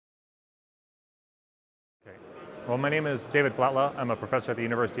Well, my name is David Flatla. I'm a professor at the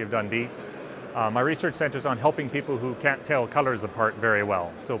University of Dundee. My research centers on helping people who can't tell colors apart very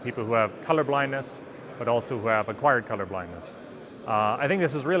well. So people who have color blindness, but also who have acquired color blindness. I think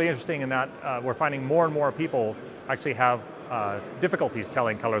this is really interesting in that we're finding more and more people actually have difficulties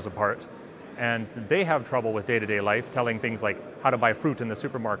telling colors apart. And they have trouble with day-to-day life, telling things like how to buy fruit in the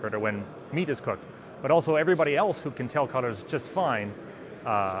supermarket or when meat is cooked. But also everybody else who can tell colors just fine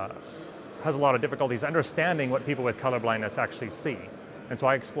has a lot of difficulties understanding what people with color blindness actually see. And so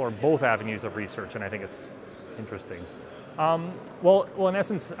I explore both avenues of research, and I think it's interesting. Well, in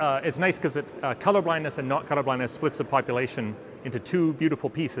essence, it's nice because color blindness and not color blindness splits the population into two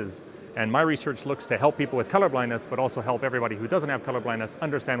beautiful pieces. And my research looks to help people with color blindness, but also help everybody who doesn't have color blindness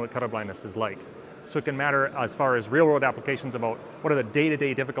understand what color blindness is like. So it can matter as far as real-world applications about what are the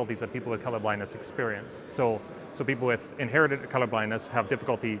day-to-day difficulties that people with color blindness experience. So people with inherited color blindness have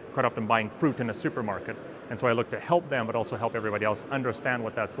difficulty quite often buying fruit in a supermarket. And so I look to help them, but also help everybody else understand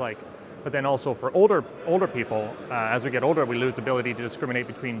what that's like. But then also for older people, as we get older, we lose the ability to discriminate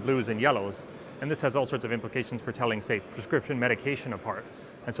between blues and yellows. And this has all sorts of implications for telling, say, prescription medication apart.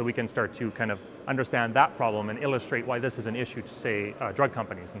 And so we can start to kind of understand that problem and illustrate why this is an issue to, say, drug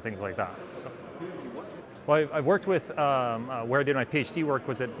companies and things like that. So. Well, I've worked with, where I did my PhD work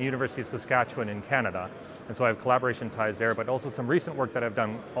was at the University of Saskatchewan in Canada. And so I have collaboration ties there, but also some recent work that I've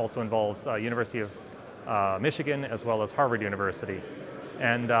done also involves University of Michigan as well as Harvard University.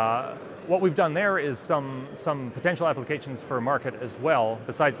 And what we've done there is some potential applications for market as well,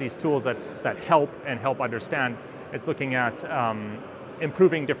 besides these tools that help and help understand. It's looking at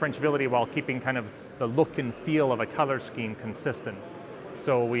improving differentiability while keeping kind of the look and feel of a color scheme consistent.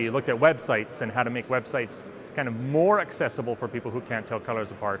 So we looked at websites and how to make websites kind of more accessible for people who can't tell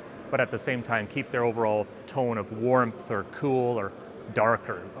colors apart, but at the same time keep their overall tone of warmth or cool or dark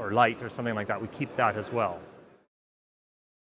or light or something like that. We keep that as well.